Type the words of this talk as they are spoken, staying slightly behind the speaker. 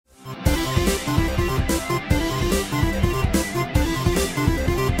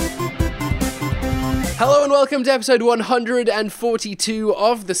Hello and welcome to episode 142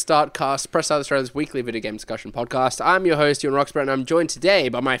 of the Startcast, Press Start Australia's weekly video game discussion podcast. I'm your host, Ewan Roxburgh, and I'm joined today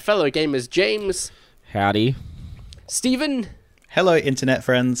by my fellow gamers James. Howdy. Stephen. Hello, internet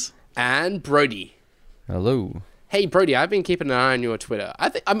friends. And Brodie. Hello. Hey, Brodie, I've been keeping an eye on your Twitter.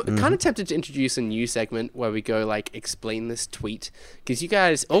 I'm kind of tempted to introduce a new segment where we go, like, explain this tweet, because you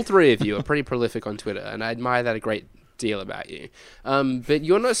guys, all three of you, are pretty prolific on Twitter, and I admire that a great deal about you. But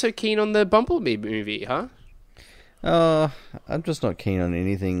you're not so keen on the Bumblebee movie, huh? I'm just not keen on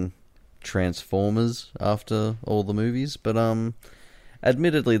anything Transformers after all the movies, but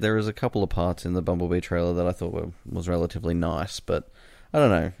admittedly there is a couple of parts in the Bumblebee trailer that I thought was relatively nice, but I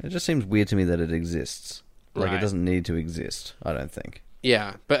don't know, it just seems weird to me that it exists. Like, Right. It doesn't need to exist, I don't think.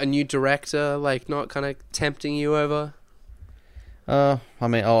 Yeah, but a new director, like, not kind of tempting you over? I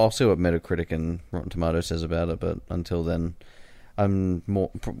mean, I'll see what Metacritic and Rotten Tomatoes says about it, but until then, I'm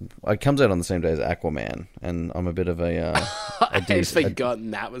more... It comes out on the same day as Aquaman, and I'm a bit of a I had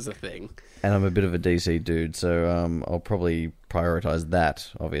forgotten that was a thing. And I'm a bit of a DC dude, so I'll probably prioritize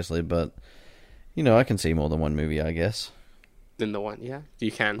that, obviously, but, you know, I can see more than one movie, I guess. Than the one, yeah?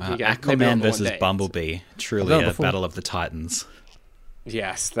 You can. Wow, You can. Maybe not Aquaman the one versus day. Bumblebee. Truly a battle of the titans.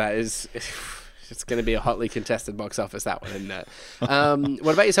 Yes, that is... It's going to be a hotly contested box office, that one, isn't it?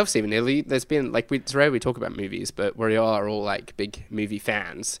 What about yourself, Stephen? There's been, like, it's rare we talk about movies, but we are all, like, big movie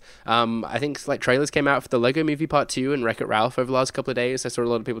fans. I think, like, trailers came out for the Lego Movie Part 2 and Wreck-It Ralph over the last couple of days. I saw a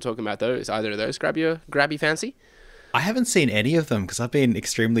lot of people talking about those. Either of those grab your fancy? I haven't seen any of them because I've been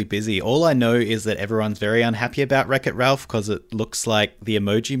extremely busy. All I know is that everyone's very unhappy about Wreck-It Ralph because it looks like the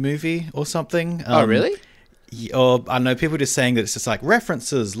Emoji Movie or something. Oh, really? Or I know people just saying that it's just like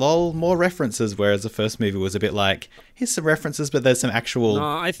references, lol, more references, whereas the first movie was a bit like, here's some references, but there's some actual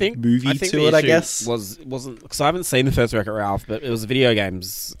movie to it, I guess. Wasn't because I haven't seen the first Wreck-It Ralph, but it was video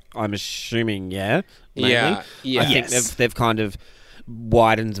games. I'm assuming, mainly. Yeah. I think they've kind of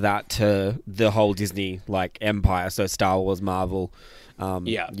widened that to the whole Disney like empire, so Star Wars, Marvel. And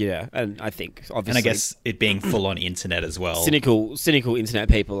I think obviously, and I guess it being full on internet as well. Cynical internet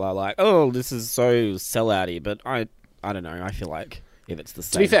people are like, oh, this is so sellouty, but I don't know. I feel like if it's the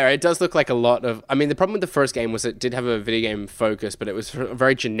same. To be fair, it does look like a lot of... I mean, the problem with the first game was it did have a video game focus, but it was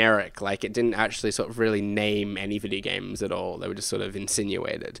very generic. Like, it didn't actually sort of really name any video games at all. They were just sort of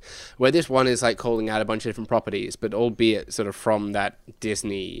insinuated. Where this one is, like, calling out a bunch of different properties, but albeit sort of from that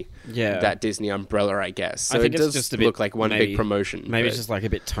Disney umbrella, I guess. So I think it does just look like one big promotion. Maybe it's just, like, a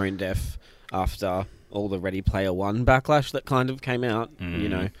bit tone deaf after all the Ready Player One backlash that kind of came out, you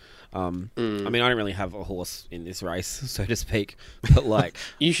know. I mean, I don't really have a horse in this race, so to speak, but like...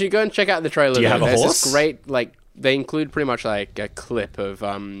 You should go and check out the trailer. Do you have a horse? This great, like, they include pretty much like a clip of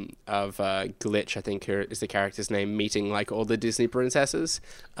Glitch, I think is the character's name, meeting like all the Disney princesses,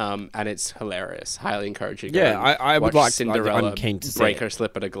 and it's hilarious. Highly encouraging. Yeah, I would like Cinderella I'm keen to break see her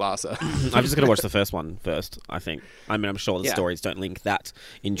slip at a glasser. I'm just going to watch the first one first, I think. I mean, I'm sure the Yeah. stories don't link that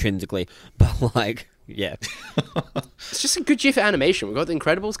intrinsically, but like... Yeah. It's just a good year for animation. We've got The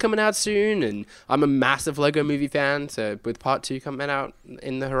Incredibles coming out soon, and I'm a massive Lego Movie fan, so with Part 2 coming out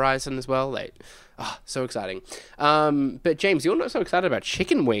in the horizon as well, like, so exciting. But James, you're not so excited about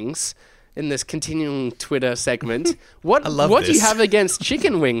chicken wings in this continuing Twitter segment. What do you have against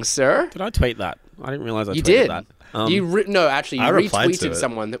chicken wings, sir? Did I tweet that? I didn't realize I You tweeted did. that. You replied to retweeted it.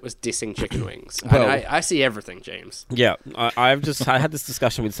 someone that was dissing chicken wings. Well- I see everything, James. Yeah, I had this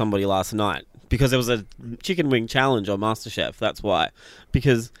discussion with somebody last night because there was a chicken wing challenge on MasterChef. That's why,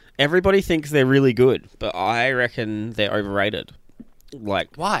 because everybody thinks they're really good, but I reckon they're overrated.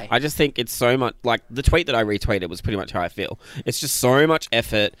 Like, Why? I just think it's so much. Like the tweet that I retweeted was pretty much how I feel. It's just so much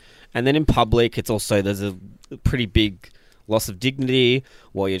effort, and then in public, it's also there's a pretty big loss of dignity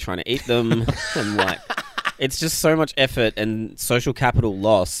while you're trying to eat them, and like. It's just so much effort and social capital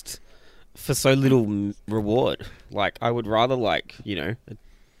lost for so little reward. Like, I would rather, like, you know, a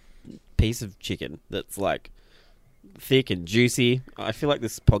piece of chicken that's, like, thick and juicy. I feel like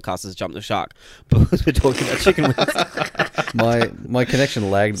this podcast has jumped the shark because we're talking about chicken wings. My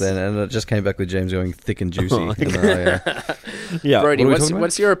connection lagged then, and it just came back with James going thick and juicy. Oh, And then Yeah. Brodie, what are we talking about?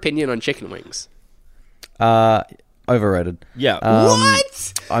 what's your opinion on chicken wings? Overrated. Yeah.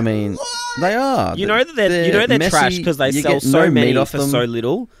 What? I mean, they are. You know that they're messy, trash because they you sell get so no many meat off for them. so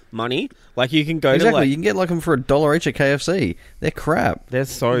little money. Like, you can go Exactly, to, like... you can get like them for $1 each at KFC. They're crap. They're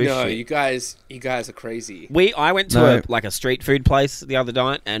so No, shit. you guys are crazy. I went to a street food place the other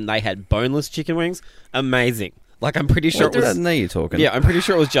night, and they had boneless chicken wings. Amazing. Like, I'm pretty sure What it was... now you're talking. Yeah, I'm pretty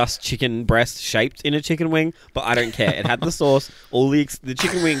sure it was just chicken breast shaped in a chicken wing, but I don't care. It had the sauce. All the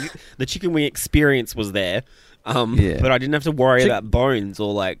chicken wing experience was there. But I didn't have to worry about bones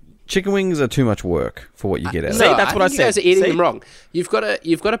or like chicken wings are too much work for what you get out of See, it. that's what I think said. You guys are eating See? them wrong. You've got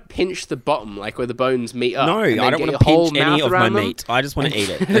to pinch the bottom, like where the bones meet up. No, and then I don't get want your to whole pinch any mouth of my around them. meat. I just want to eat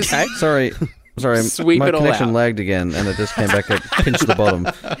it. Okay. Sorry, Sweep my it all connection out. lagged again, and it just came back at pinch the bottom.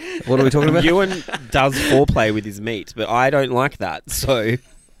 What are we talking about? Ewan does foreplay with his meat, but I don't like that. So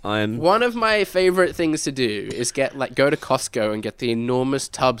I'm. One of my favorite things to do is go to Costco and get the enormous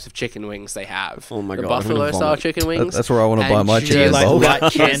tubs of chicken wings they have. Oh my the God, I'm gonna buffalo style vomit. chicken wings. That's where I want to and buy my just chicken like bowl.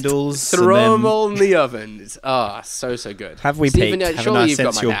 light candles. Throw and them then all in the oven. It's, so good. Have we Stephen, peaked? yeah, have a surely nice you've got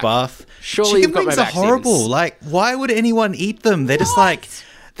my sensual back. bath. Surely Chicken you've got my wings are back, horrible. Stevens. Like, why would anyone eat them? They're just like,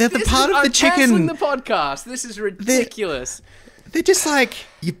 they're the This part is, of the I'm cancelling chicken. the podcast. This is ridiculous. They're just like,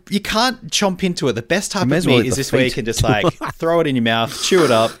 you can't chomp into it. The best type may of as well meat eat is the this where you feet. can just like throw it in your mouth, chew it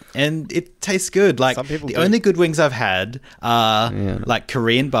up, and it tastes good. Like Some people the do. only good wings I've had are like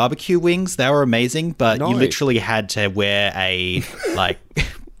Korean barbecue wings. They were amazing, but No. you literally had to wear a like.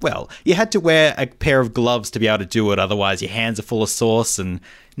 Well, you had to wear a pair of gloves to be able to do it. Otherwise, your hands are full of sauce and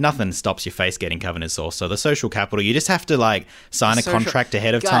nothing stops your face getting covered in sauce. So the social capital, you just have to like sign a contract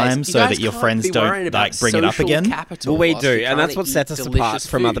ahead of time so that your friends don't like bring it up again. Well, we do, and that's what sets us apart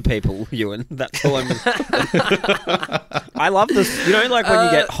from other people, Ewan. That's all I'm. I love this. You know, like when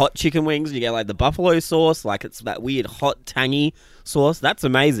you get hot chicken wings, and you get like the buffalo sauce, like it's that weird hot tangy sauce. That's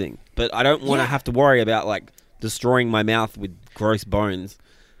amazing, but I don't want to have to worry about like destroying my mouth with gross bones.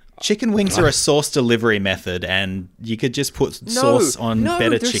 Chicken wings are a sauce delivery method, and you could just put sauce on better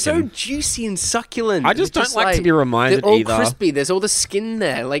they're chicken. so juicy and succulent. I just They're don't like to be reminded they're all either. crispy. There's all the skin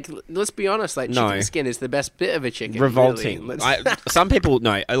there. Like, let's be honest. Like, No. chicken skin is the best bit of a chicken. Revolting. Really. Some people,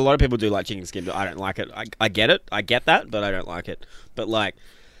 no, a lot of people do like chicken skin, but I don't like it. I get it. I get that, but I don't like it. But like,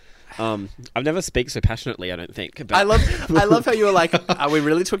 I've never speak so passionately, I don't think. About I love how you were like, are we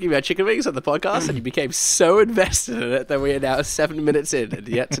really talking about chicken wings on the podcast? And you became so invested in it that we are now 7 minutes in and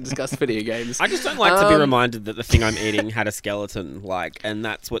yet to discuss video games. I just don't like to be reminded that the thing I'm eating had a skeleton, like, and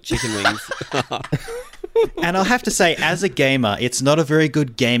that's what chicken wings are. And I'll have to say, as a gamer, it's not a very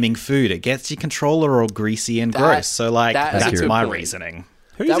good gaming food. It gets your controller all greasy and gross. So, like, that's that's a good my point. reasoning.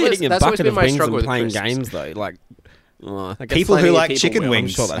 Who's That's eating a always bucket been of my wings struggle and with playing crisps. games, though? Like, I guess People plenty who of like people chicken will. I'm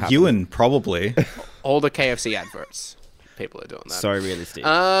wings, sure that happens. Ewan probably. All the KFC adverts. People are doing that. so realistic.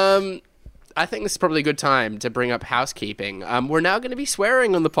 I think this is probably a good time to bring up housekeeping. We're now going to be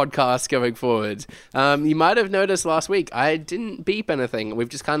swearing on the podcast going forward. You might have noticed last week I didn't beep anything. We've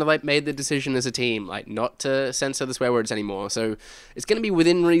just kind of like made the decision as a team, like not to censor the swear words anymore. So it's going to be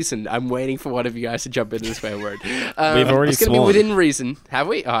within reason. I'm waiting for one of you guys to jump into the swear word. We've already It's going to be sworn. within reason. Have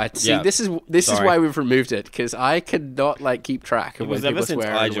we? See, Yeah. this is Sorry. why we've removed it, because I could not like keep track of It when was people ever since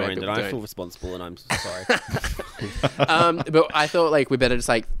swear I and when joined, and people I don't. feel responsible, and I'm sorry. But I thought like we better just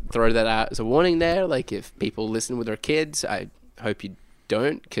like throw that out as a warning there. Like if people listen with their kids, I hope you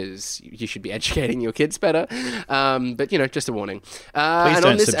don't, because you should be educating your kids better. But you know, just a warning. And on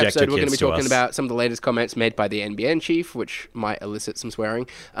don't this subject episode, your we're going to be kids to talking us. about some of the latest comments made by the NBN chief, which might elicit some swearing,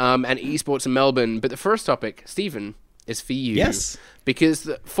 and esports in Melbourne. But the first topic, Stephen, is for you. Yes. Because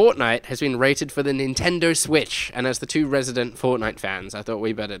Fortnite has been rated for the Nintendo Switch, and as the two resident Fortnite fans, I thought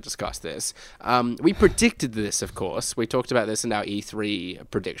we better discuss this. We predicted this, of course. We talked about this in our E3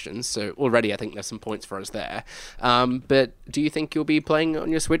 predictions, so already I think there's some points for us there. But do you think you'll be playing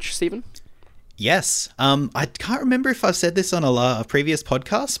on your Switch, Stephen? Yes. I can't remember if I've said this on a previous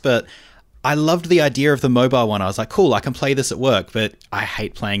podcast, but I loved the idea of the mobile one. I was like, cool, I can play this at work, but I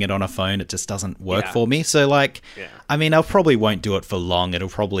hate playing it on a phone. It just doesn't work for me. So, like, I mean, I probably won't do it for long. It'll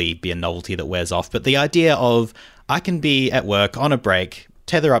probably be a novelty that wears off. But the idea of I can be at work on a break,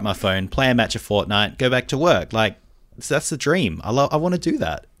 tether up my phone, play a match of Fortnite, go back to work. Like, that's the dream. I want to do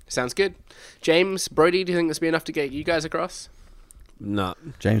that. Sounds good. James, Brodie, do you think this will be enough to get you guys across? No.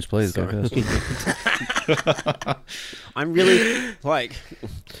 James, please go first. I'm really, like,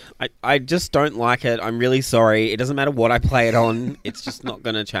 I just don't like it. I'm really sorry. It doesn't matter what I play it on. It's just not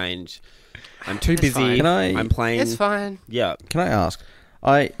going to change. I'm too busy. fine. I'm playing. It's fine. Yeah. Can I ask?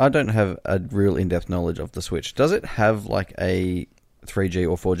 I don't have a real in-depth knowledge of the Switch. Does it have like a 3G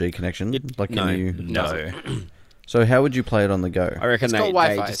or 4G connection? No. So how would you play it on the go? I reckon It's they got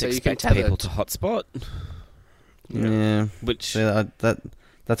Wi-Fi, just so you can expect tether people it. to hotspot. Yeah. Which See,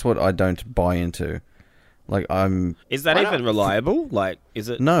 that's what I don't buy into. Like is that Why even not? reliable? Like, is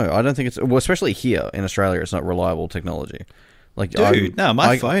it? No, I don't think it's. Well, especially here in Australia, it's not reliable technology. Like, Dude,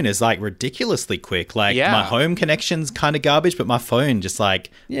 my phone is like ridiculously quick. Like Yeah. my home connection's kind of garbage, but my phone just like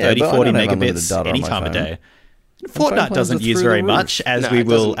Yeah, 30, but I 40 don't have unlimited megabits data on any my time of phone. day. phone Fortnite plans doesn't are use through very the much, as No, we it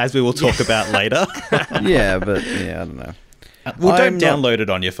will doesn't. talk about later. Yeah, but yeah, I don't know. Well, I'm don't not- download it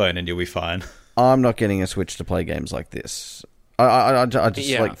on your phone and you'll be fine. I'm not getting a Switch to play games like this. I just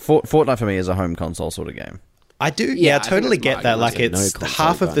Yeah. like Fortnite for me is a home console sort of game. I do, Yeah, I I think totally that's my get that. Like, argument. it's No console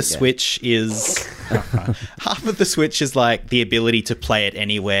half of kind the of game. Switch is half of the Switch is like the ability to play it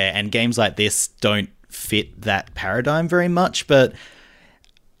anywhere, and games like this don't fit that paradigm very much. But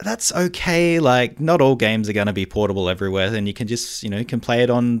that's okay. Like, not all games are going to be portable everywhere, and you can just, you can play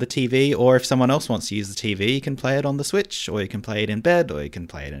it on the TV, or if someone else wants to use the TV, you can play it on the Switch, or you can play it in bed, or you can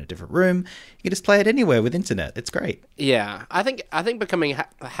play it in a different room. You can just play it anywhere with internet. It's great. Yeah, I think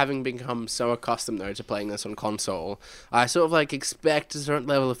having become so accustomed though to playing this on console, I sort of like expect a certain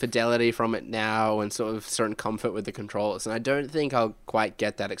level of fidelity from it now and sort of certain comfort with the controls, and I don't think I'll quite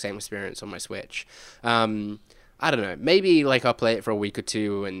get that same experience on my Switch. I don't know. Maybe like I'll play it for a week or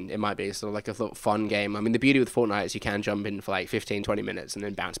two and it might be sort of like a little fun game. I mean, the beauty with Fortnite is you can jump in for like 15, 20 minutes and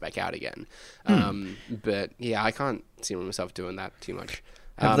then bounce back out again. But yeah, I can't see myself doing that too much.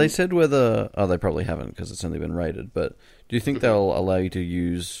 Have they said whether... Oh, they probably haven't because it's only been rated. But do you think they'll allow you to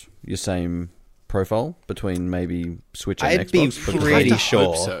use your same profile between maybe Switch and I'd Xbox? be Because pretty I sure.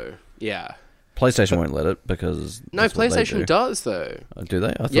 hope so. Yeah. PlayStation won't let it because... No, that's what they PlayStation do. does though. Do they?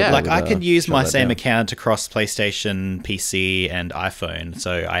 I thought Yeah. they Like, would, I can use shut my that same down. account across PlayStation, PC, and iPhone,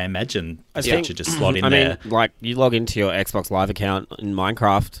 so I imagine I it think- should just slot in I there. mean, like, you log into your Xbox Live account in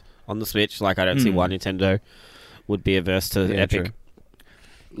Minecraft on the Switch. Like, I don't see why Nintendo would be averse to Yeah, Epic. true.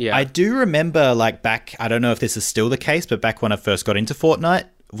 Yeah. I do remember, like, back, I don't know if this is still the case, but back when I first got into Fortnite,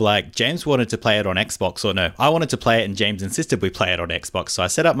 like, James wanted to play it on Xbox, or no, I wanted to play it and James insisted we play it on Xbox, so I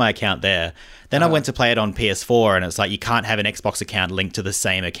set up my account there. Then I went to play it on PS4, and it's like, you can't have an Xbox account linked to the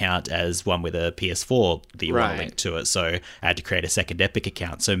same account as one with a PS4 that you want Right. to link to it, so I had to create a second Epic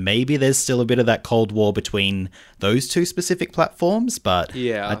account. So maybe there's still a bit of that Cold War between those two specific platforms, but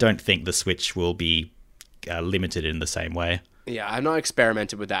Yeah. I don't think the Switch will be limited in the same way. Yeah, I've not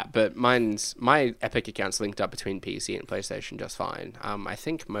experimented with that, but my Epic account's linked up between PC and PlayStation just fine. I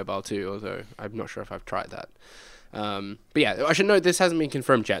think mobile too, although I'm not sure if I've tried that. But yeah, I should note this hasn't been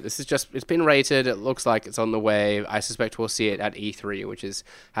confirmed yet. This is just, it's been rated. It looks like it's on the way. I suspect we'll see it at E3, which is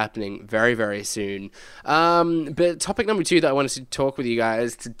happening very, very soon. But topic number 2 that I wanted to talk with you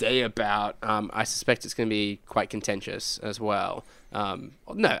guys today about, I suspect it's going to be quite contentious as well.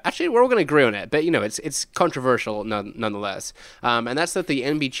 No, actually, we're all going to agree on it, but it's controversial nonetheless. And that's that the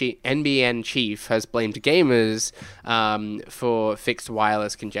NBN chief has blamed gamers for fixed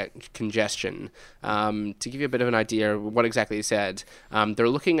wireless congestion. To give you a bit of an idea of what exactly he said, they're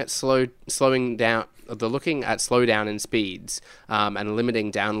looking at slowing down. They're looking at slowdown in speeds and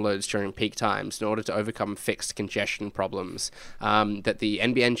limiting downloads during peak times in order to overcome fixed congestion problems that the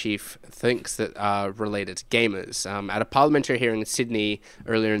NBN chief thinks that are related to gamers. At a parliamentary hearing in Sydney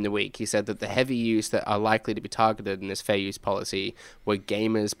earlier in the week, he said that the heavy use that are likely to be targeted in this fair use policy were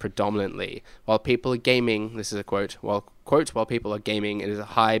gamers predominantly. While people are gaming, this is a quote, while people are gaming, it is a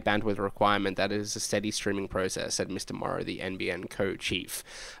high bandwidth requirement that is a steady streaming process, said Mr. Morrow, the NBN co-chief.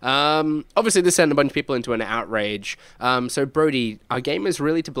 Obviously, this sent a bunch of people into an outrage. So, Brodie, are gamers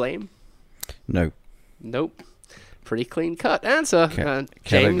really to blame? No. Nope. Pretty clean-cut answer. James,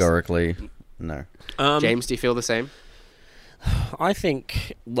 Categorically, no. James, do you feel the same? I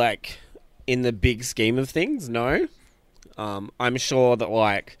think, like, in the big scheme of things, no. I'm sure that,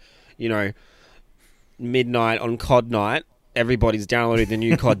 like, midnight on COD night, everybody's downloading the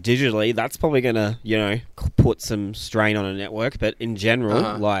new COD digitally. That's probably going to, put some strain on a network. But in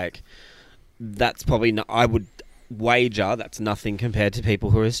general, like, that's probably... I would wager that's nothing compared to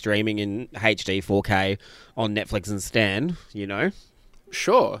people who are streaming in HD 4K on Netflix and Stan,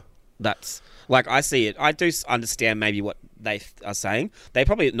 Sure. That's... Like, I see it. I do understand maybe what they are saying. They're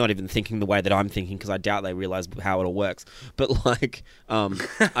probably not even thinking the way that I'm thinking, because I doubt they realise how it all works. But, like,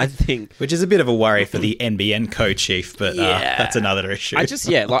 I think... Which is a bit of a worry for the NBN co-chief, but that's another issue. I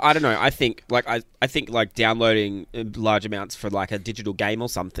don't know. I think, like, downloading large amounts for, like, a digital game or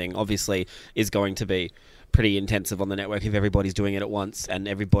something, obviously, is going to be pretty intensive on the network if everybody's doing it at once and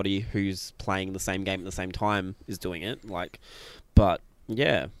everybody who's playing the same game at the same time is doing it. Like, but,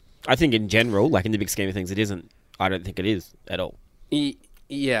 yeah... I think in general, like in the big scheme of things, it isn't. I don't think it is at all.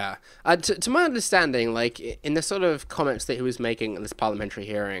 Yeah. To my understanding, like, in the sort of comments that he was making in this parliamentary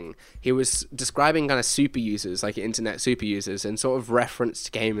hearing, he was describing kind of super users, like internet super users, and sort of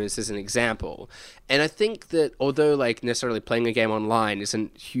referenced gamers as an example. And I think that although, like, necessarily playing a game online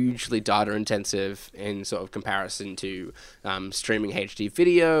isn't hugely data intensive in sort of comparison to streaming HD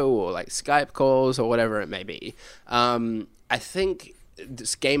video or, like, Skype calls or whatever it may be, I think...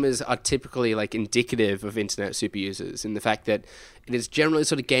 gamers are typically like indicative of internet super users in the fact that it is generally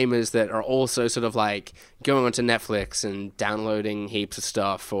sort of gamers that are also sort of like going onto Netflix and downloading heaps of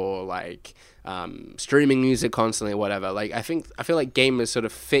stuff, or like streaming music constantly or whatever. Like I feel like gamers sort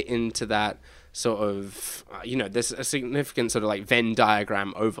of fit into that sort of there's a significant sort of like Venn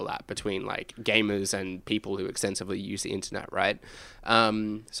diagram overlap between like gamers and people who extensively use the internet, right?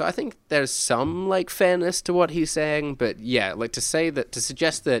 So I think there's some like fairness to what he's saying, but yeah, like to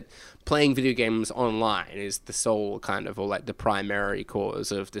suggest that playing video games online is the sole kind of, or like the primary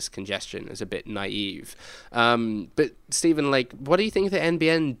cause of this congestion is a bit naive. But Stephen, like, what do you think the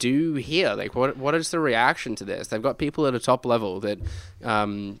NBN do here? Like, what is the reaction to this? They've got people at a top level that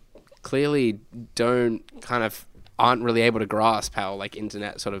clearly aren't really able to grasp how like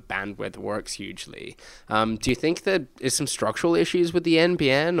internet sort of bandwidth works hugely. Do you think there is some structural issues with the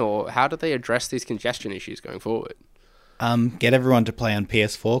NBN, or how do they address these congestion issues going forward? Get everyone to play on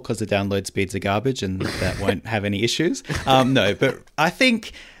PS4 because the download speeds are garbage and that won't have any issues. No, but I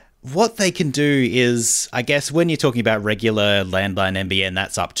think what they can do is, I guess when you're talking about regular landline NBN,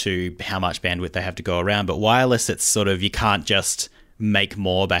 that's up to how much bandwidth they have to go around. But wireless, it's sort of, you can't just make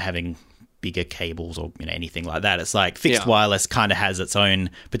more by having bigger cables or anything like that. It's like fixed wireless kind of has its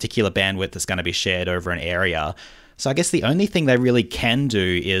own particular bandwidth that's going to be shared over an area. So I guess the only thing they really can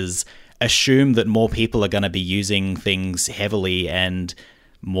do is assume that more people are going to be using things heavily and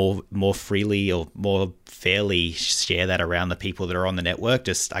more freely or more fairly share that around the people that are on the network.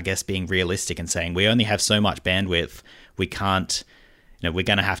 Just, I guess, being realistic and saying we only have so much bandwidth. We can't, we're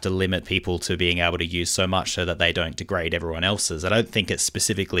going to have to limit people to being able to use so much so that they don't degrade everyone else's. I don't think it's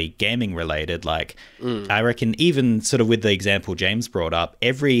specifically gaming related. Like, I reckon even sort of with the example James brought up,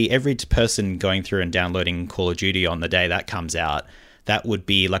 every person going through and downloading Call of Duty on the day that comes out, that would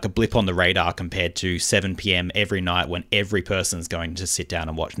be like a blip on the radar compared to 7 p.m. every night when every person's going to sit down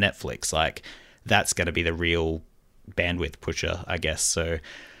and watch Netflix. Like, that's going to be the real bandwidth pusher, I guess. So,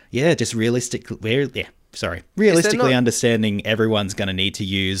 yeah, just realistically understanding everyone's going to need to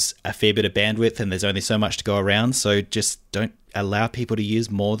use a fair bit of bandwidth and there's only so much to go around. So just don't allow people to use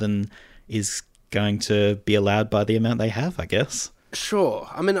more than is going to be allowed by the amount they have, I guess. Sure.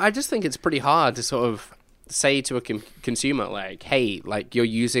 I mean, I just think it's pretty hard to sort of say to a consumer, like, hey, like, you're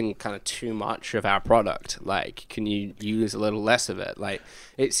using kind of too much of our product. Like, can you use a little less of it? Like,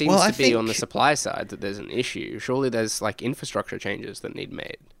 it seems to be on the supply side that there's an issue. Surely there's, like, infrastructure changes that need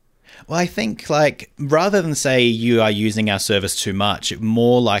made. Well, I think, like, rather than say you are using our service too much,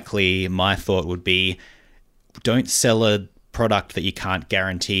 more likely my thought would be don't sell a product that you can't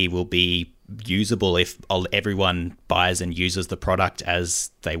guarantee will be usable if everyone buys and uses the product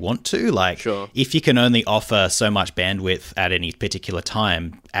as they want to. Like, sure. If you can only offer so much bandwidth at any particular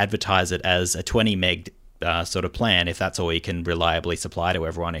time, advertise it as a 20 meg sort of plan if that's all you can reliably supply to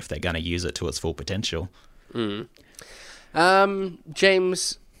everyone if they're going to use it to its full potential.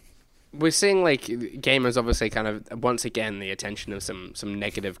 James, we're seeing like gamers obviously kind of once again the attention of some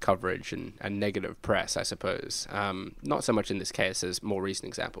negative coverage and negative press, I suppose. Not so much in this case as more recent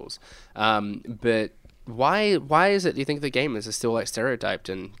examples. But why is it, do you think, the gamers are still like stereotyped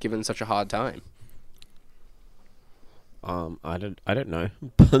and given such a hard time? I don't know.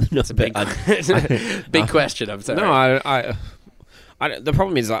 That's a big big question. I'm sorry. No, I the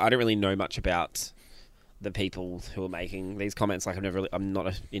problem is I don't really know much about the people who are making these comments. Like, I'm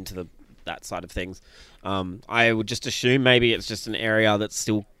not into that side of things. I would just assume maybe it's just an area that's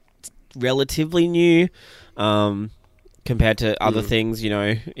still relatively new compared to other things,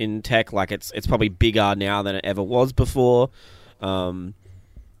 in tech. Like, it's probably bigger now than it ever was before. I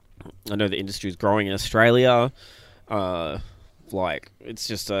know the industry is growing in Australia. Like, it's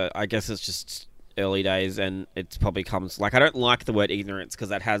just I guess it's just early days, and it probably comes, like, I don't like the word ignorance because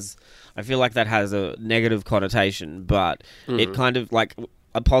I feel like that has a negative connotation, but it kind of, like,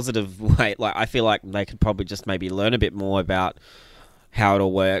 a positive way, like, I feel like they could probably just maybe learn a bit more about how it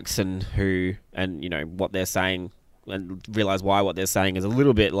all works and what they're saying, and realize why what they're saying is a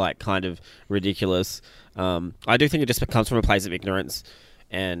little bit, like, kind of ridiculous. I do think it just comes from a place of ignorance.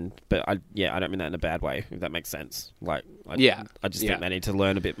 But I don't mean that in a bad way, if that makes sense. Like, I just think they need to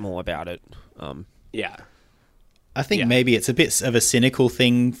learn a bit more about it. I think maybe it's a bit of a cynical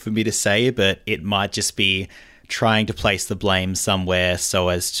thing for me to say, but it might just be trying to place the blame somewhere so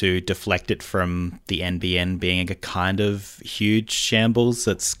as to deflect it from the NBN being a kind of huge shambles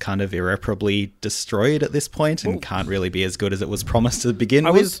that's kind of irreparably destroyed at this point and can't really be as good as it was promised to begin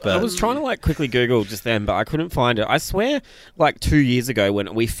with. I was trying to, like, quickly Google just then, but I couldn't find it. I swear, like, 2 years ago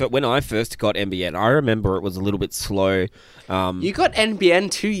when I first got NBN, I remember it was a little bit slow. You got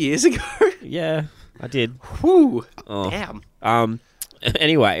NBN 2 years ago? Yeah, I did. Whew. Damn.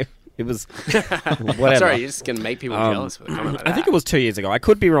 Anyway, it was whatever. Sorry, you're just gonna make people jealous with a comment like I think that. it was 2 years ago. I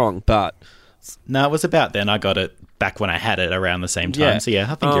could be wrong, but No, it was about then. I got it back when I had it around the same time. Yeah. So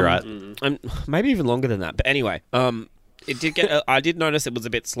yeah, I think you're right. and maybe even longer than that. But anyway, it did get. I did notice it was a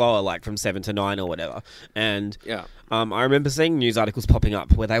bit slower, like from 7 to 9 or whatever. And Yeah. I remember seeing news articles popping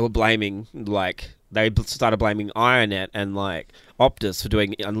up where they were blaming, like, they started blaming IronNet and like Optus for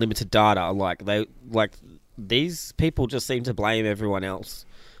doing unlimited data. These people just seem to blame everyone else.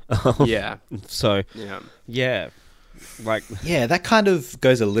 Yeah. So Yeah. yeah, like Yeah, that kind of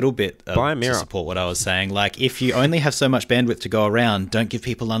goes a little bit Buy a to mirror. support what I was saying. Like, if you only have so much bandwidth to go around, don't give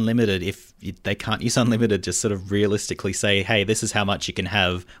people unlimited. If they can't use unlimited, just sort of realistically say, hey, this is how much you can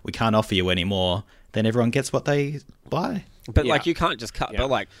have. We can't offer you any more. Then everyone gets what they buy. But Yeah. like you can't just cut. Yeah. But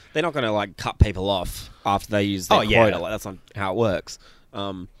like they're not going to like cut people off after they use their Oh, yeah. quota. Like that's not how it works.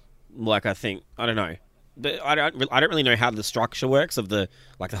 Like I think I don't know. But I don't really know how the structure works of the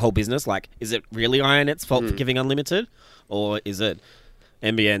whole business. Like, is it really IronNet's fault for giving unlimited, or is it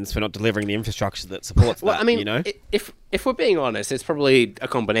NBN's for not delivering the infrastructure that supports Well, that? I mean, you know, if we're being honest, it's probably a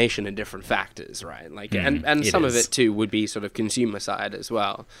combination of different factors, right? Like, and some of is. it too would be sort of consumer side as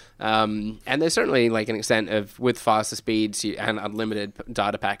well. And there's certainly like an extent of with faster speeds and unlimited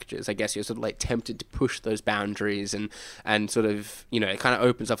data packages. I guess you're sort of like tempted to push those boundaries and sort of it kind of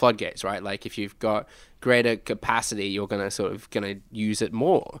opens the floodgates, right? Like if you've got greater capacity, you're gonna use it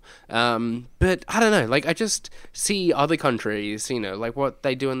more. But I don't know. Like I just see other countries, like what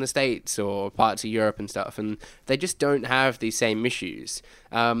they do in the States or parts of Europe and stuff, and they just don't have these same issues.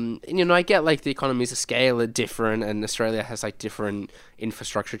 And, I get like the economies of scale are different, and Australia has like different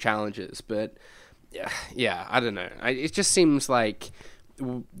infrastructure challenges. But yeah, I don't know. It just seems like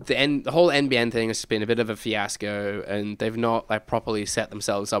the whole NBN thing has just been a bit of a fiasco, and they've not like properly set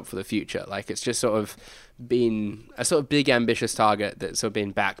themselves up for the future. Like it's just sort of been a sort of big ambitious target that's sort of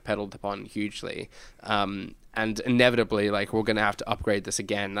been backpedaled upon hugely, and inevitably like we're going to have to upgrade this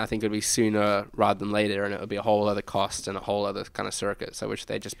again. I think it'll be sooner rather than later, and it'll be a whole other cost and a whole other kind of circuit. So I wish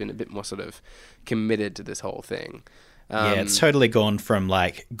they'd just been a bit more sort of committed to this whole thing. Yeah, it's totally gone from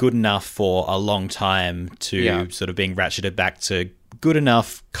like good enough for a long time to sort of being ratcheted back to good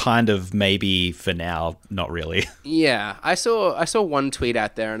enough, kind of maybe for now, not really. Yeah, I saw one tweet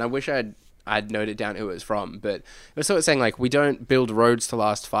out there, and I wish I'd noted down who it was from, but it was sort of saying like, we don't build roads to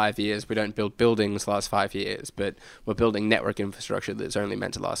last 5 years, we don't build buildings to last 5 years, but we're building network infrastructure that's only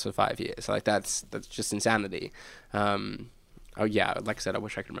meant to last for 5 years. Like that's just insanity. Oh yeah, like I said, I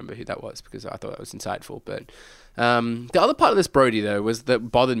wish I could remember who that was because I thought that was insightful. But the other part of this Brodie though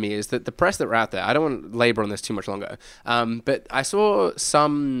that bothered me is that the press that were out there. I don't want to labor on this too much longer. But I saw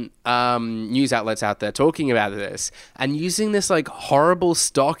some news outlets out there talking about this and using this like horrible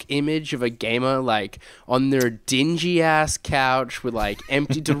stock image of a gamer like on their dingy ass couch with like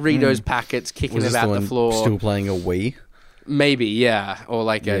empty Doritos packets kicking Was this about the the one floor. still playing a Wii? Maybe, yeah, or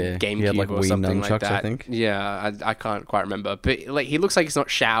like a Yeah, GameCube he had, like, or Wii something like nunchucks, that. I think. Yeah, I can't quite remember, but like he looks like he's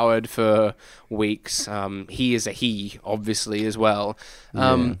not showered for weeks. He is a he, obviously, as well.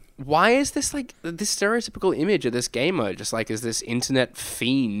 Why is this like this stereotypical image of this gamer just like as this internet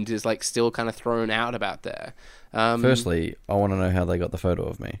fiend is like still kind of thrown out about there? Firstly, I want to know how they got the photo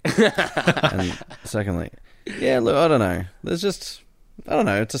of me. And secondly, yeah, look, I don't know. I don't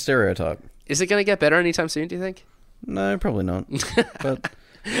know. It's a stereotype. Is it going to get better anytime soon? Do you think? No, probably not. but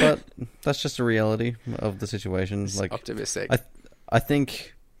that's just a reality of the situation. It's like optimistic. I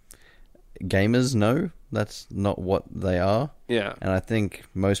think gamers know that's not what they are. Yeah. And I think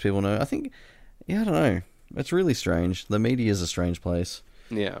most people know. I think, I don't know. It's really strange. The media is a strange place.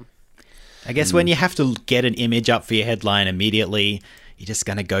 Yeah. I guess when you have to get an image up for your headline immediately, you're just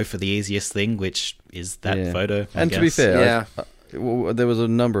going to go for the easiest thing, which is that Yeah. photo. I And to be guess. fair, there was a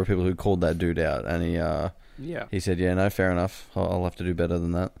number of people who called that dude out, and he said, "Yeah, no, fair enough. I'll have to do better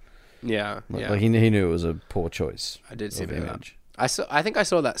than that." Yeah. Like he knew it was a poor choice. I did see of that. image. I think I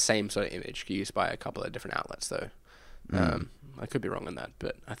saw that same sort of image used by a couple of different outlets though. I could be wrong on that,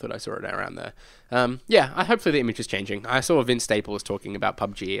 but I thought I saw it around there. Hopefully the image is changing. I saw Vince Staples talking about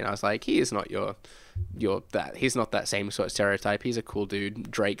PUBG, and I was like, he is not he's not that same sort of stereotype. He's a cool dude.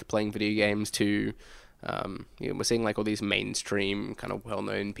 Drake playing video games too. We're seeing like all these mainstream kind of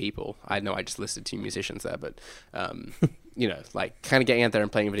well-known people. I know I just listed 2 musicians there, but like kind of getting out there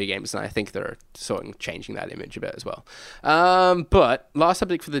and playing video games, and I think they're sort of changing that image a bit as well. But last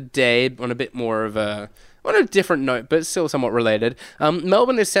subject for the day, on a bit more of a On a different note, but still somewhat related,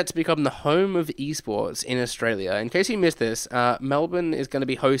 Melbourne is set to become the home of esports in Australia. In case you missed this, Melbourne is going to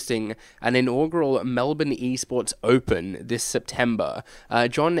be hosting an inaugural Melbourne Esports Open this September.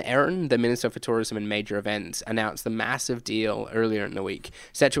 John Aaron, the Minister for Tourism and Major Events, announced the massive deal earlier in the week,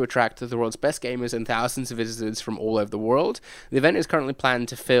 set to attract the world's best gamers and thousands of visitors from all over the world. The event is currently planned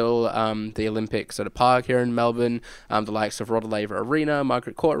to fill the Olympic sort of park here in Melbourne, the likes of Rod Laver Arena,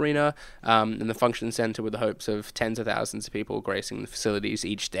 Margaret Court Arena, and the Function Centre, with the hopes of tens of thousands of people gracing the facilities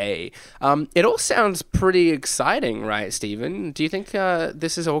each day. It all sounds pretty exciting, right, Stephen? Do you think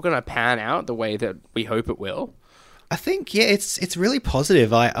this is all going to pan out the way that we hope it will? I think, yeah, it's really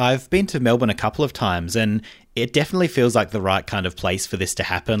positive. I've been to Melbourne a couple of times, and it definitely feels like the right kind of place for this to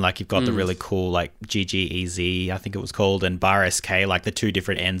happen. Like, you've got the really cool, like, GGEZ, I think it was called, and Bar SK, like the two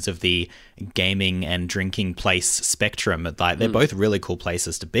different ends of the gaming and drinking place spectrum. Like, they're both really cool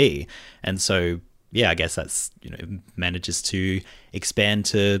places to be. And so, yeah, I guess that's, manages to expand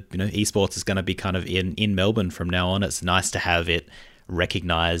to, esports is going to be kind of in Melbourne from now on. It's nice to have it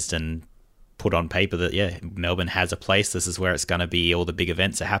recognized and put on paper that, yeah, Melbourne has a place. This is where it's going to be. All the big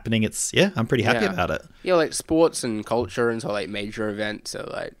events are happening. I'm pretty happy about it. Yeah, like sports and culture and sort of like major events are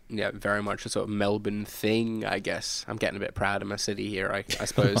like, very much a sort of Melbourne thing, I guess. I'm getting a bit proud of my city here, I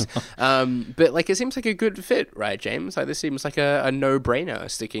suppose. But like, it seems like a good fit, right, James? Like, this seems like a no-brainer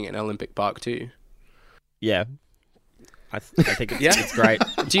sticking in Olympic Park too. Yeah. I think it's great.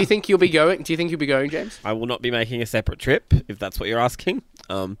 Do you think you'll be going, James? I will not be making a separate trip, if that's what you're asking.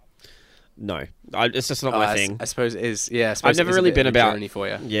 No, it's just not my thing. I suppose it is. Yeah, I've never really been about journey for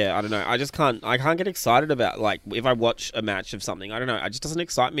you. Yeah, I don't know. I can't get excited about, like, if I watch a match of something. I don't know. It just doesn't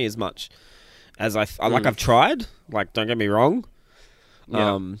excite me as much as I've tried. Like, don't get me wrong.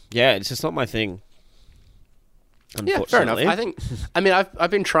 Yeah, it's just not my thing. Yeah, fair enough.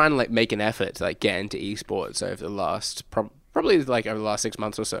 I've been trying to like make an effort to like get into esports over the last probably like over the last 6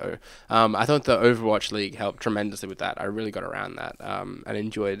 months or so. I thought the Overwatch League helped tremendously with that. I really got around that and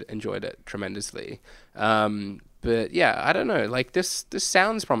enjoyed it tremendously. But yeah, I don't know. Like this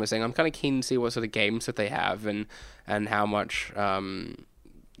sounds promising. I'm kind of keen to see what sort of games that they have and how much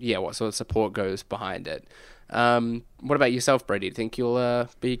what sort of support goes behind it. What about yourself, Brodie? Do you think you'll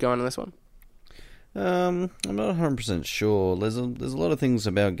be going on this one? I'm not 100% sure. There's a lot of things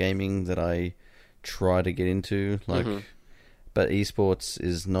about gaming that I try to get into, like, but esports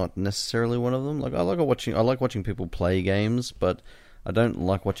is not necessarily one of them. Like, I like watching people play games, but I don't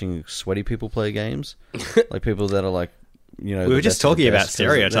like watching sweaty people play games. Like people that are like, we were just talking about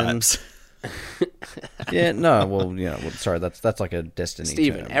stereotypes. Yeah, no, well, sorry, that's like a Destiny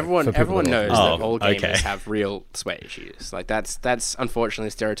Stephen, term. everyone knows that all gamers okay. have real sweat issues. Like that's unfortunately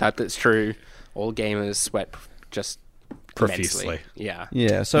a stereotype that's true. All gamers sweat just profusely. Immensely. Yeah.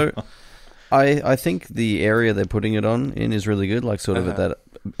 Yeah, so I think the area they're putting it in is really good, like sort of at that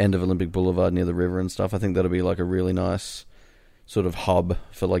end of Olympic Boulevard near the river and stuff. I think that'll be like a really nice sort of hub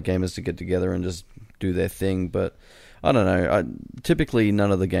for like gamers to get together and just do their thing, but I don't know. Typically,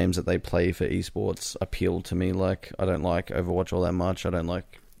 none of the games that they play for esports appeal to me. Like, I don't like Overwatch all that much. I don't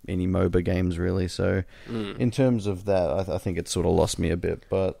like any MOBA games, really. So, in terms of that, I think it sort of lost me a bit.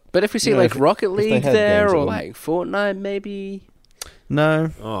 But if we see, like, Rocket League there, or, like, Fortnite, maybe?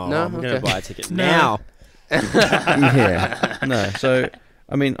 No. Oh, no? I'm going to buy a ticket now. Yeah. No. So,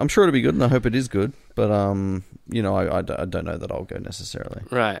 I mean, I'm sure it'll be good, and I hope it is good. But, I don't know that I'll go necessarily.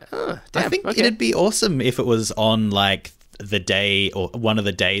 Right. I think it'd be awesome if it was on, like, the day or one of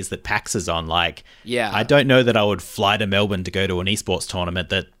the days that PAX is on. Like, yeah. I don't know that I would fly to Melbourne to go to an esports tournament.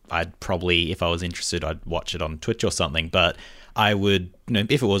 That I'd probably, if I was interested, I'd watch it on Twitch or something. But I would,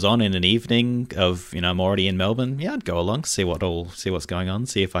 if it was on in an evening of, I'm already in Melbourne, yeah, I'd go along, see what's going on,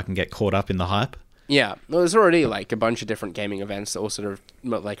 see if I can get caught up in the hype. Yeah, well, there's already like a bunch of different gaming events that all sort of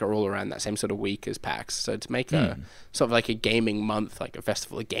like are all around that same sort of week as PAX. So to make a sort of like a gaming month, like a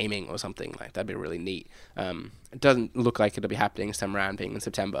festival of gaming or something, like that'd be really neat. It doesn't look like it'll be happening this time around, being in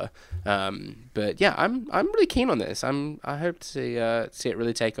September. But yeah, I'm really keen on this. I hope to see it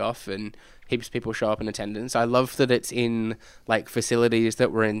really take off and heaps of people show up in attendance. I love that it's in like facilities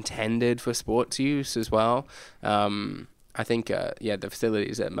that were intended for sports use as well. I think, the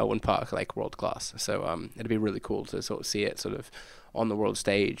facilities at Melbourne Park are like world class. So it'd be really cool to sort of see it sort of on the world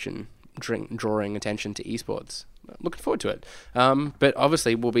stage and drawing attention to esports. Looking forward to it. But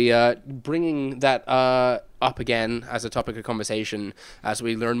obviously we'll be bringing that up again as a topic of conversation as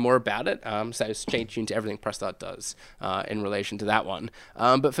we learn more about it. So stay tuned to everything Press Start does in relation to that one.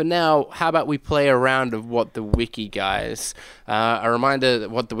 But for now, how about we play a round of What the Wiki, guys? A reminder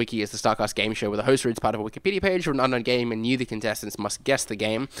that What the Wiki is the StarCast game show where the host reads part of a Wikipedia page for an unknown game and you, the contestants, must guess the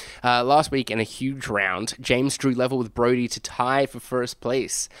game. Last week in a huge round, James drew level with Brodie to tie for first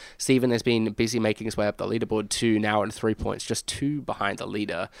place. Stephen has been busy making his way up the leaderboard too, now at 3 points, just 2 behind the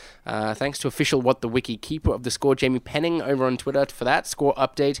leader. Thanks to official What the Wiki keeper of the score, Jamie Penning, over on Twitter for that score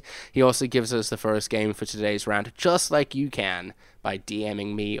update. He also gives us the first game for today's round, just like you can, by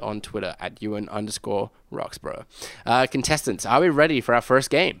DMing me on Twitter at Ewan_Roxborough. Contestants, are we ready for our first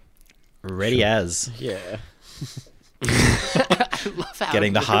game? Ready as. Yeah. I love how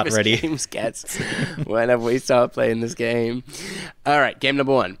Getting the heart ready. Games gets whenever we start playing this game. All right, game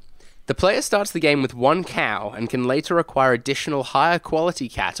number 1. The player starts the game with 1 cow and can later acquire additional higher quality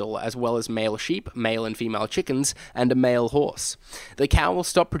cattle as well as male sheep, male and female chickens, and a male horse. The cow will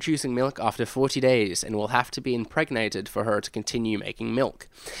stop producing milk after 40 days and will have to be impregnated for her to continue making milk.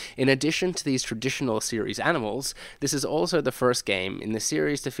 In addition to these traditional series animals, this is also the first game in the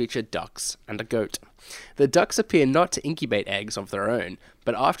series to feature ducks and a goat. The ducks appear not to incubate eggs of their own,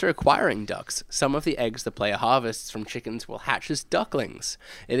 but after acquiring ducks, some of the eggs the player harvests from chickens will hatch as ducklings.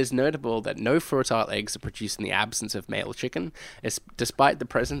 It is notable that no fertile eggs are produced in the absence of male chicken, despite the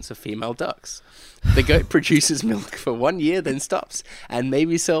presence of female ducks. The goat produces milk for 1 year, then stops, and may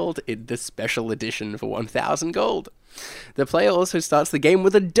be sold in the special edition for 1,000 gold. The player also starts the game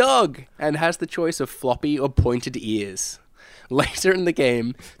with a dog, and has the choice of floppy or pointed ears. Later in the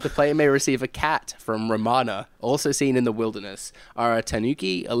game, the player may receive a cat from Romana, also seen in the wilderness, are a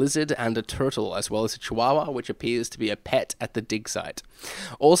tanuki, a lizard, and a turtle, as well as a chihuahua, which appears to be a pet at the dig site.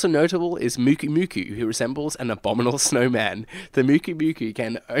 Also notable is Muku Muku, who resembles an abominable snowman. The Muku Muku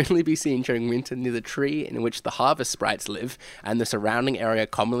can only be seen during winter near the tree in which the harvest sprites live, and the surrounding area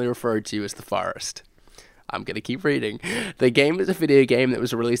commonly referred to as the forest. I'm going to keep reading. The game is a video game that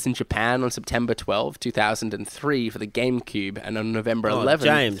was released in Japan on September 12, 2003 for the GameCube and on November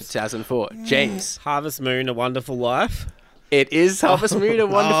 11, 2004. James. Harvest Moon, A Wonderful Life. It is Harvest Moon, A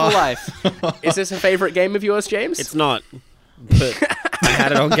Wonderful Life. Is this a favourite game of yours, James? It's not. But I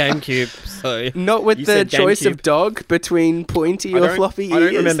had it on GameCube, so... Not with the choice of dog between pointy or floppy ears? I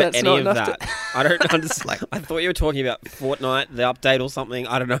don't remember That's any not of enough that. I don't understand. I thought you were talking about Fortnite, the update or something.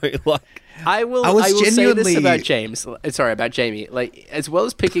 I don't know. Like... I will say this about James. Sorry, about Jamie. Like, as well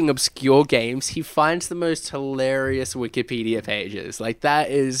as picking obscure games, he finds the most hilarious Wikipedia pages. Like, that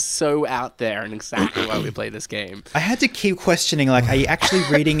is so out there and exactly why we play this game. I had to keep questioning, like, are you actually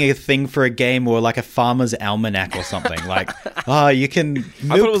reading a thing for a game or like a farmer's almanac or something? Like, you can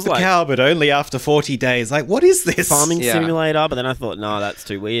milk the cow, but only after 40 days. Like, what is this? Farming simulator, but then I thought, no, that's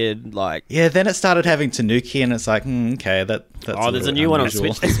too weird. Like, yeah, then it started having Tanuki, and it's like, okay, that's there's a new one on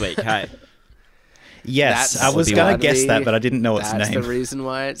Switch this week, hey. Yes, I was going to guess that, but I didn't know its name. That's the reason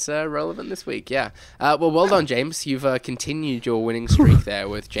why it's relevant this week, yeah. Well done, James. You've continued your winning streak there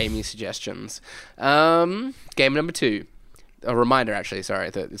with Jamie's suggestions. Game number 2. A reminder, actually,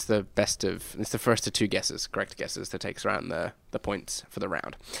 sorry, that it's the first of 2 guesses, correct guesses, that takes around the points for the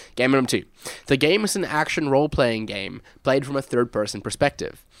round. Game number 2. The game is an action role-playing game played from a third-person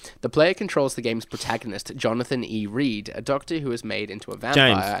perspective. The player controls the game's protagonist, Jonathan E. Reed, a doctor who is made into a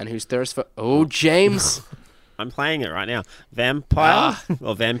vampire and whose thirst for... Oh, James! I'm playing it right now. Vampire?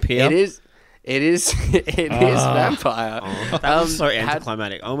 Or vampire? It is vampire. Oh, that was so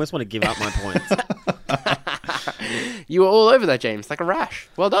anticlimactic. I almost want to give up my points. You were all over that, James, like a rash.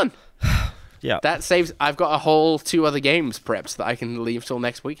 Well done. Yeah. That saves... I've got a whole 2 other games prepped that I can leave till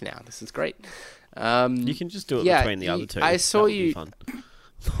next week now. This is great. You can just do it between the other 2. I saw you... Fun.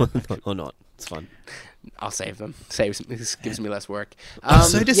 Or not. It's fun. I'll save them. This gives me less work. I'm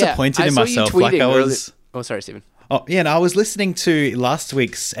so disappointed in myself. Like I was... Oh, sorry, Stephen. Oh, yeah, no, I was listening to last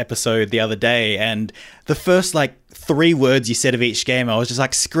week's episode the other day, and the first, 3 words you said of each game, I was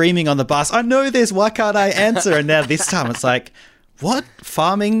just, screaming on the bus, I know this, why can't I answer? And now this time it's like, what?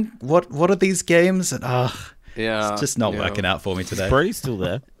 Farming? What are these games? And, it's just not working out for me today. Is Brodie still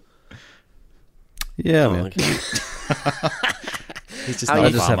there? Yeah, man. Okay. He's just I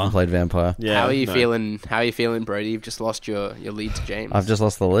just haven't played Vampire. Yeah, How are you feeling? How are you feeling, Brodie? You've just lost your lead to James. I've just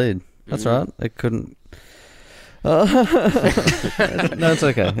lost the lead. That's right. It couldn't... no, it's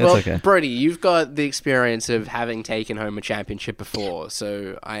okay. It's okay. Brodie, you've got the experience of having taken home a championship before,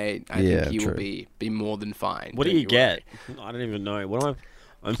 so I think you will be more than fine. What do you get? I don't even know. What am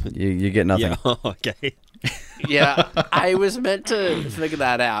I... You get nothing. Yeah, okay. Yeah, I was meant to figure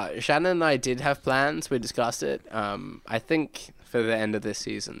that out. Shannon and I did have plans. We discussed it. I think for the end of this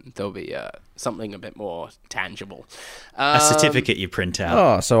season, there'll be something a bit more tangible. A certificate you print out.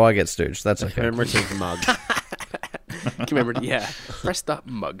 Oh, so I get stooged. That's okay. Commemorative mug. Press that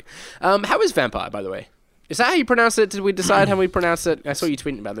mug. How is Vampire, by the way? Is that how you pronounce it? Did we decide how we pronounce it? I saw you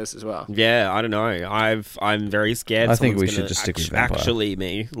tweeting about this as well. Yeah, I don't know. I'm very scared. I think someone's we gonna should just stick with Vampire. Actually,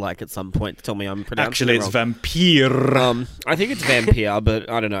 me, like at some point, tell me I'm pronouncing Actually, it it's wrong. vampire. I think it's Vampire, but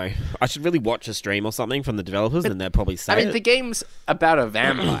I don't know. I should really watch a stream or something from the developers, and they'll probably say I mean, it. the game's about a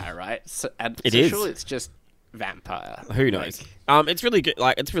vampire, right? So, It is. Surely it's just vampire. Who knows? It's really good.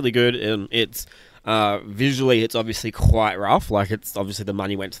 Like, it's really good. It's visually, it's obviously quite rough. Like, it's obviously the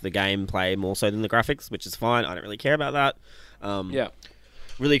money went to the gameplay more so than the graphics, which is fine. I don't really care about that. Yeah.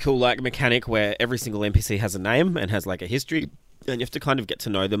 Really cool, like, mechanic where every single NPC has a name and has like a history, and you have to kind of get to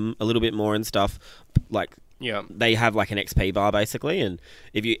know them a little bit more and stuff. Like, Yeah. they have like an XP bar basically, and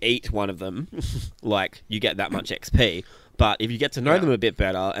if you eat one of them, like, you get that much XP. But if you get to know them a bit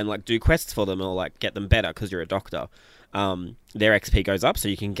better and like do quests for them or like get them better because you're a doctor, their XP goes up, so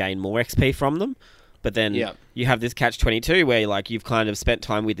you can gain more XP from them. But then you have this catch-22 where like you've kind of spent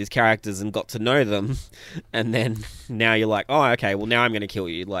time with these characters and got to know them, and then now you're like, oh, okay, well now I'm going to kill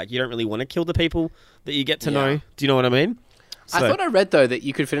you. Like, you don't really want to kill the people that you get to know. Do you know what I mean? I thought I read, though, that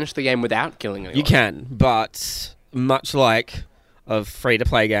you could finish the game without killing anyone. You can, but much like a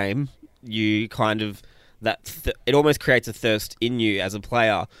free-to-play game, you kind of... it almost creates a thirst in you as a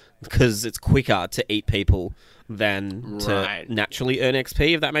player because it's quicker to eat people than to naturally earn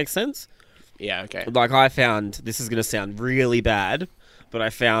XP, if that makes sense. Yeah, okay. Like, I found... This is going to sound really bad, but I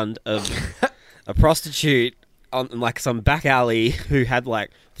found a prostitute on like some back alley who had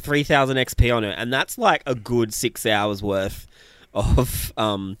like 3,000 XP on it, and that's like a good 6 hours worth of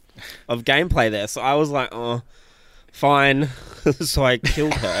gameplay there. So I was like, oh, fine. So I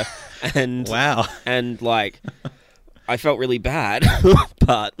killed her, and wow, and like I felt really bad,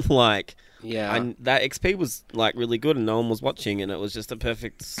 but like, yeah, and that XP was like really good, and no one was watching, and it was just a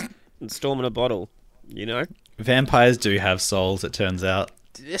perfect storm in a bottle, you know. Vampires do have souls, it turns out.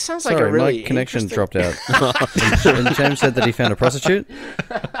 This sounds Sorry, like a really my connection dropped out. And James said that he found a prostitute.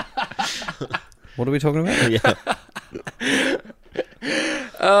 What are we talking about? Yeah.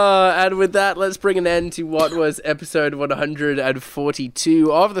 And with that, let's bring an end to what was episode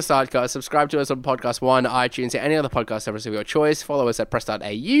 142 of the Sidecast. Subscribe to us on Podcast One, iTunes, or any other podcast service of your choice. Follow us at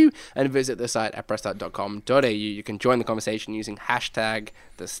press.au and visit the site at press.com.au. You can join the conversation using hashtag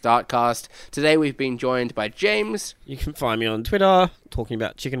the Startcast. Today we've been joined by James. You can find me on Twitter talking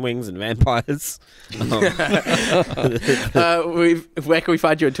about chicken wings and vampires. Where can we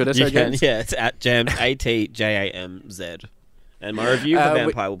find you on Twitter? James? Yeah, it's at Jams, ATJAMZ. And my review for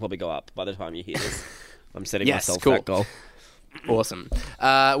Vampire will probably go up by the time you hear this. I'm setting myself that goal. Awesome.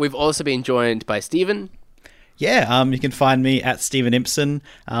 We've also been joined by Stephen. Yeah, you can find me at Stephen Impson.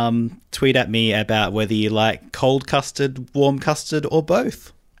 Tweet at me about whether you like cold custard, warm custard, or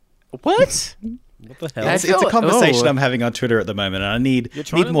both. What? What the hell? It's a conversation I'm having on Twitter at the moment, and I need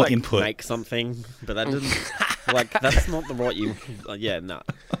more input. Make something, but that doesn't... like, that's not the right you... yeah, no.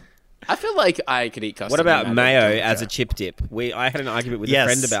 I feel like I could eat custard. What about mayo as a chip dip? I had an argument with a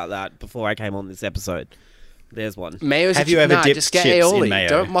friend about that before I came on this episode. There's one. Mayo's Have you ever dipped just get chips aioli. in mayo?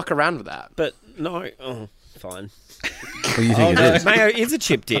 Don't muck around with that. But no, fine. What do you think it is? Mayo is a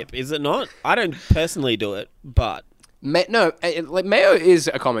chip dip, is it not? I don't personally do it, but mayo is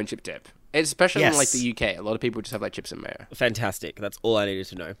a common chip dip. Especially in like Yes. the UK. A lot of people just have like chips and mayo. fantastic. That's all I needed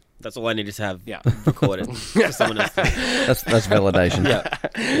to know. That's all I needed to have recorded for someone else. That's validation. Yeah,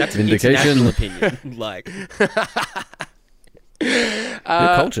 that's Vindication. international opinion. Like, You're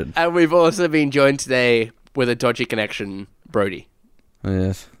cultured. And we've also been joined today with a dodgy connection, Brodie.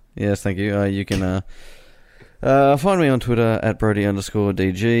 Yes, thank you. You can find me on Twitter at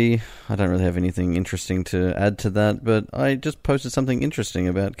Brodie_DG. I don't really have anything interesting to add to that, but I just posted something interesting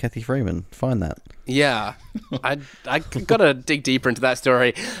about Kathy Freeman. Find that. Yeah, I gotta dig deeper into that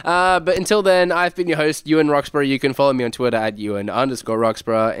story. But until then, I've been your host, Ewan Roxburgh. You can follow me on Twitter at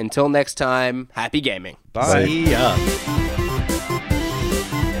Ewan_Roxburgh. Until next time, happy gaming. bye. See ya.